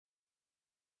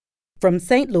from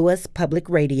St. Louis Public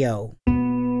Radio.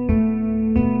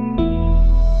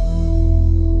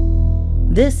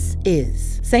 This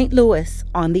is St. Louis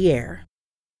on the Air.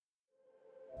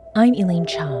 I'm Elaine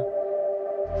Cha.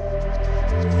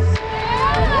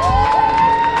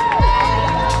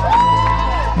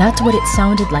 That's what it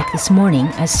sounded like this morning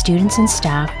as students and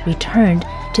staff returned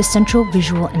to Central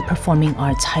Visual and Performing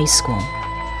Arts High School.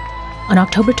 On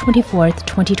October 24th,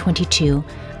 2022,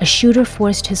 a shooter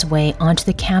forced his way onto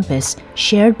the campus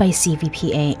shared by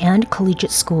CVPA and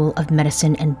Collegiate School of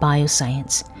Medicine and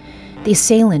Bioscience. The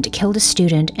assailant killed a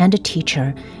student and a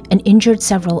teacher and injured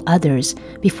several others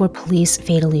before police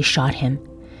fatally shot him.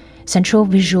 Central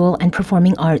Visual and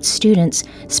Performing Arts students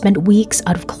spent weeks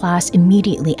out of class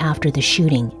immediately after the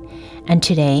shooting. And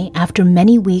today, after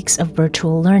many weeks of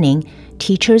virtual learning,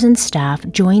 teachers and staff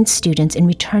joined students in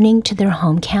returning to their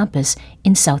home campus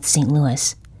in South St.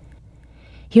 Louis.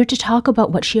 Here to talk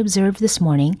about what she observed this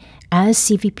morning as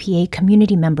CVPA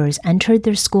community members entered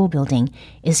their school building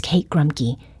is Kate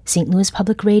Grumke, St. Louis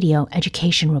Public Radio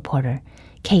education reporter.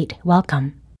 Kate,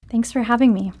 welcome. Thanks for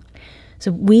having me.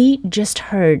 So we just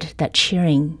heard that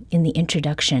cheering in the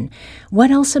introduction.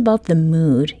 What else about the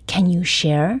mood can you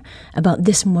share about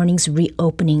this morning's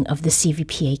reopening of the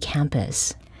CVPA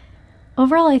campus?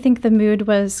 Overall, I think the mood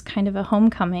was kind of a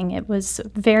homecoming. It was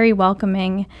very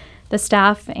welcoming. The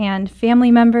staff and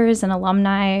family members and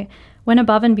alumni went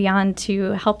above and beyond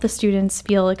to help the students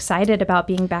feel excited about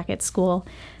being back at school.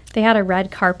 They had a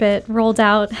red carpet rolled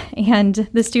out, and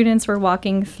the students were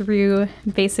walking through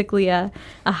basically a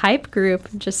hype group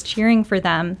just cheering for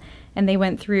them. And they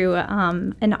went through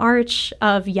an arch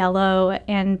of yellow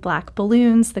and black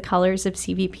balloons, the colors of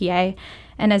CVPA.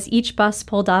 And as each bus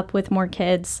pulled up with more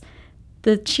kids,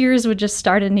 the cheers would just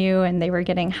start anew, and they were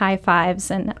getting high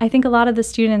fives. And I think a lot of the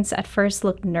students at first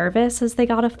looked nervous as they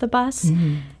got off the bus.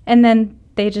 Mm-hmm. And then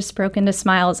they just broke into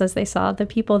smiles as they saw the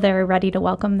people there ready to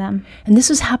welcome them. And this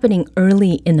was happening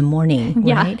early in the morning,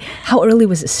 right? Yeah. How early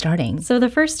was it starting? So the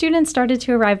first students started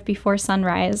to arrive before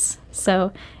sunrise.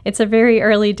 So it's a very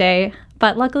early day.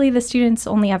 But luckily, the students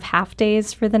only have half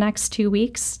days for the next 2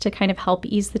 weeks to kind of help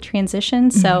ease the transition.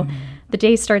 So the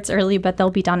day starts early, but they'll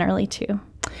be done early too.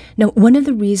 Now, one of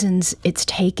the reasons it's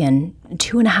taken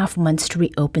 2.5 months to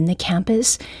reopen the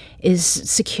campus is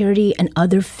security and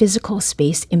other physical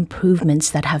space improvements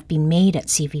that have been made at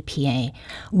CVPA.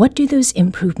 What do those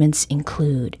improvements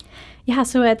include? Yeah,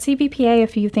 so at CVPA, a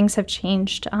few things have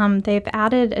changed. They've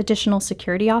added additional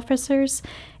security officers,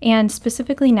 and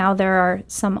specifically now there are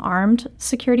some armed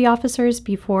security officers.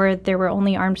 Before, there were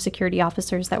only armed security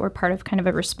officers that were part of kind of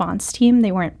a response team.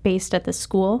 They weren't based at the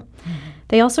school. Mm-hmm.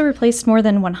 They also replaced more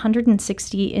than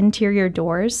 160 interior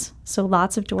doors, so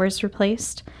lots of doors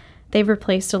replaced. They've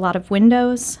replaced a lot of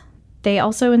windows. They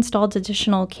also installed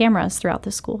additional cameras throughout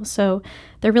the school, so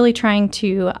they're really trying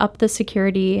to up the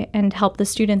security and help the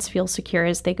students feel secure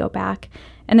as they go back.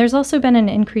 And there's also been an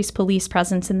increased police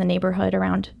presence in the neighborhood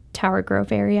around Tower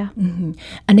Grove area. Mm-hmm.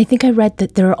 And I think I read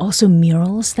that there are also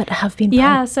murals that have been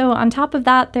Yeah, so on top of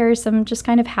that, there are some just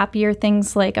kind of happier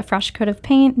things like a fresh coat of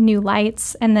paint, new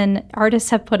lights, and then artists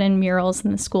have put in murals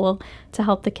in the school to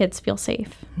help the kids feel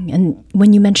safe. And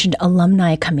when you mentioned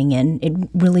alumni coming in, it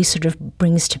really sort of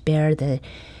brings to bear the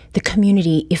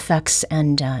community effects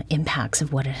and impacts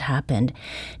of what had happened.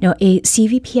 Now, a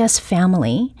CVPS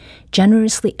family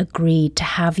generously agreed to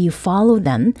have you follow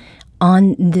them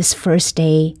on this first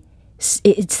day.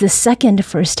 It's the second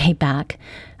first day back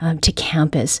to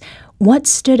campus. What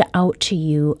stood out to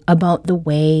you about the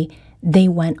way they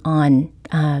went on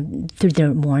through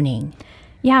their morning?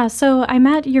 Yeah, so I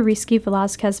met Yuriski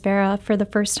Velazquez Vera for the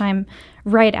first time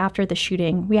right after the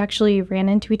shooting. We actually ran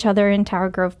into each other in Tower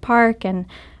Grove Park, and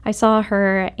I saw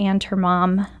her and her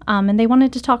mom, and they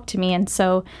wanted to talk to me. And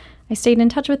so I stayed in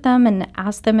touch with them and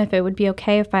asked them if it would be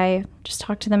okay if I just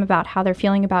talked to them about how they're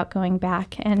feeling about going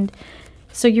back. And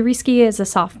so Yuriski is a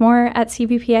sophomore at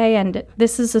CVPA, and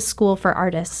this is a school for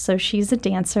artists. So she's a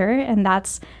dancer, and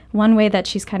that's one way that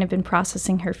she's kind of been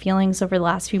processing her feelings over the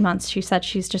last few months. She said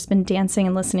she's just been dancing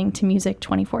and listening to music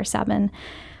 24/7.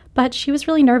 But she was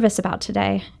really nervous about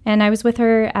today. And I was with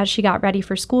her as she got ready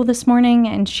for school this morning,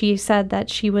 and she said that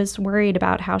she was worried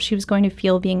about how she was going to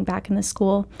feel being back in the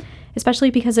school,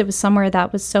 especially because it was somewhere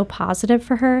that was so positive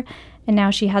for her, and now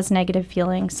she has negative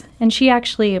feelings. And she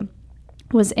actually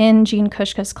was in Jean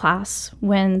Kushka's class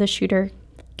when the shooter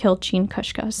killed Jean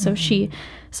Kushka. So she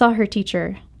saw her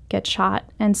teacher get shot.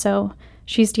 And so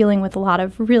she's dealing with a lot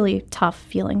of really tough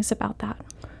feelings about that.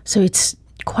 So it's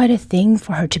quite a thing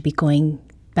for her to be going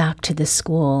back to the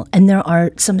school. And there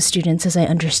are some students, as I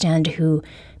understand, who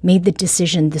made the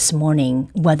decision this morning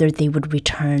whether they would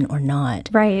return or not.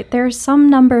 Right. There's some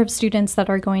number of students that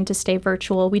are going to stay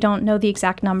virtual. We don't know the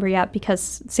exact number yet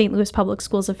because St. Louis Public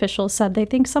Schools officials said they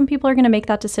think some people are going to make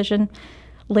that decision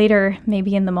later,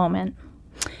 maybe in the moment.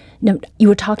 Now, you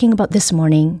were talking about this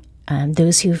morning,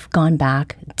 those who've gone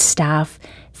back, staff,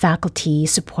 faculty,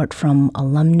 support from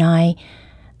alumni.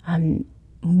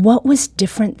 What was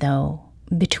different, though,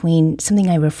 between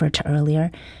something I referred to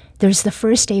earlier? There's the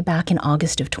first day back in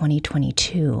August of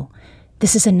 2022.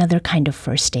 This is another kind of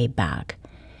first day back.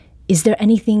 Is there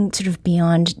anything sort of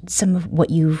beyond some of what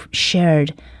you've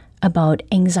shared about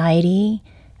anxiety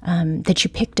that you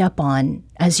picked up on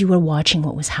as you were watching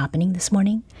what was happening this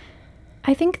morning?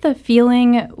 I think the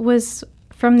feeling was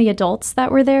from the adults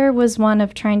that were there was one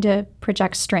of trying to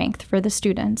project strength for the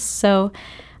students. So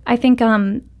I think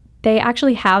they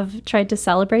actually have tried to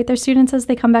celebrate their students as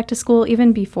they come back to school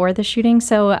even before the shooting.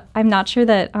 So I'm not sure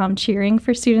that cheering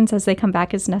for students as they come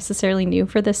back is necessarily new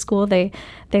for this school. They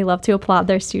love to applaud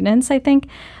their students, I think.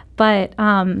 But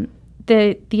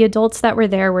the adults that were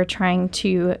there were trying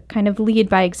to kind of lead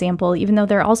by example, even though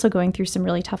they're also going through some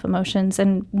really tough emotions.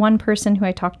 And one person who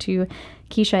I talked to,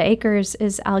 Keisha Akers,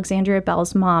 is Alexandria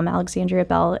Bell's mom. Alexandria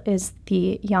Bell is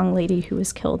the young lady who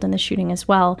was killed in the shooting as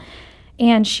well.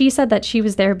 And she said that she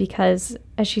was there because,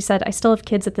 as she said, I still have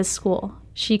kids at this school.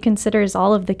 She considers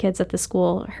all of the kids at the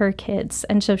school her kids.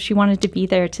 And so she wanted to be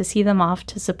there to see them off,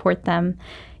 to support them,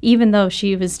 even though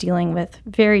she was dealing with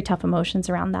very tough emotions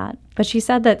around that. But she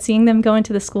said that seeing them go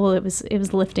into the school, it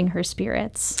was lifting her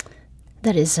spirits.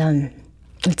 That is,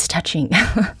 it's touching.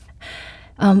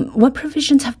 What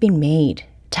provisions have been made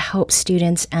to help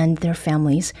students and their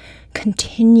families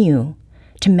continue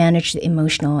to manage the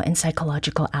emotional and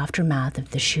psychological aftermath of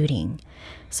the shooting?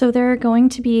 So there are going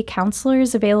to be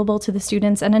counselors available to the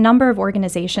students, and a number of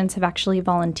organizations have actually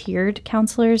volunteered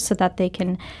counselors so that they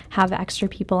can have extra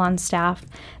people on staff.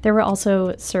 There were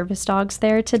also service dogs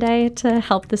there today to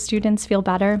help the students feel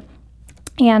better.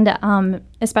 And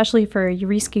especially for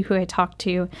Yuriski, who I talked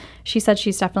to, she said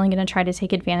she's definitely going to try to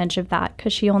take advantage of that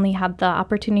because she only had the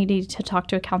opportunity to talk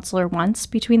to a counselor once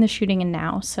between the shooting and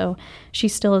now. So she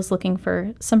still is looking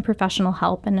for some professional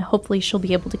help, and hopefully she'll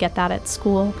be able to get that at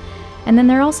school. And then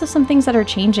there are also some things that are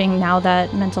changing now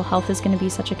that mental health is going to be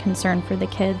such a concern for the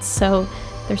kids. So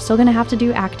they're still going to have to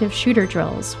do active shooter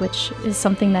drills, which is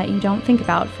something that you don't think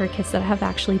about for kids that have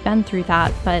actually been through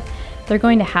that. But they're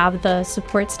going to have the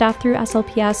support staff through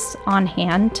SLPS on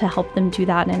hand to help them do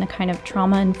that in a kind of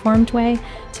trauma-informed way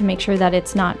to make sure that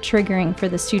it's not triggering for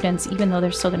the students, even though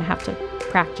they're still going to have to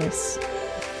practice.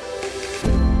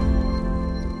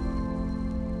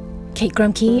 Kate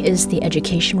Grumke is the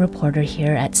education reporter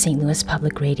here at St. Louis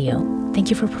Public Radio.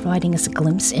 Thank you for providing us a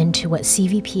glimpse into what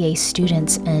CVPA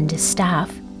students and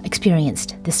staff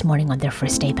experienced this morning on their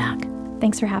first day back.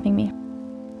 Thanks for having me.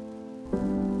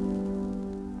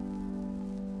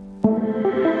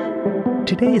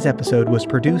 Today's episode was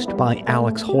produced by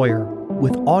Alex Hoyer,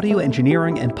 with audio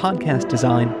engineering and podcast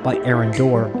design by Aaron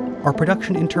Dorr. Our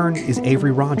production intern is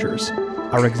Avery Rogers.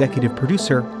 Our executive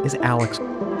producer is Alex.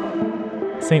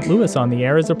 St. Louis on the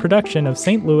Air is a production of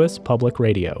St. Louis Public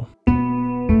Radio.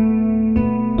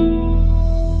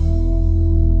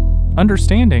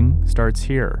 Understanding starts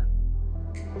here.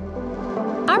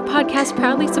 Our podcast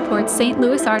proudly supports St.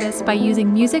 Louis artists by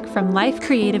using music from Life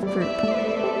Creative Group.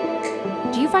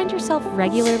 Do you find yourself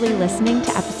regularly listening to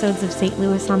episodes of St.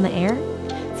 Louis on the Air?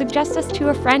 Suggest us to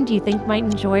a friend you think might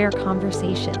enjoy our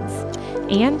conversations.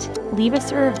 And leave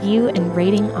us a review and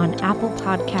rating on Apple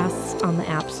Podcasts on the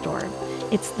App Store.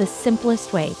 It's the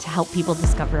simplest way to help people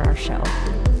discover our show.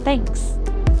 Thanks.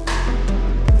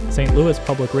 St. Louis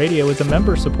Public Radio is a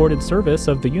member-supported service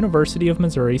of the University of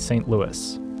Missouri St.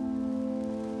 Louis.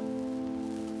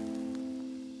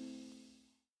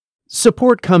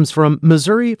 Support comes from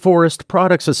Missouri Forest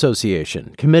Products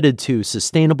Association, committed to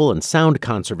sustainable and sound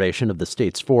conservation of the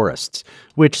state's forests,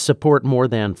 which support more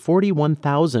than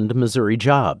 41,000 Missouri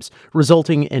jobs,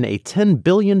 resulting in a $10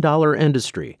 billion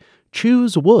industry.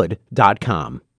 ChooseWood.com.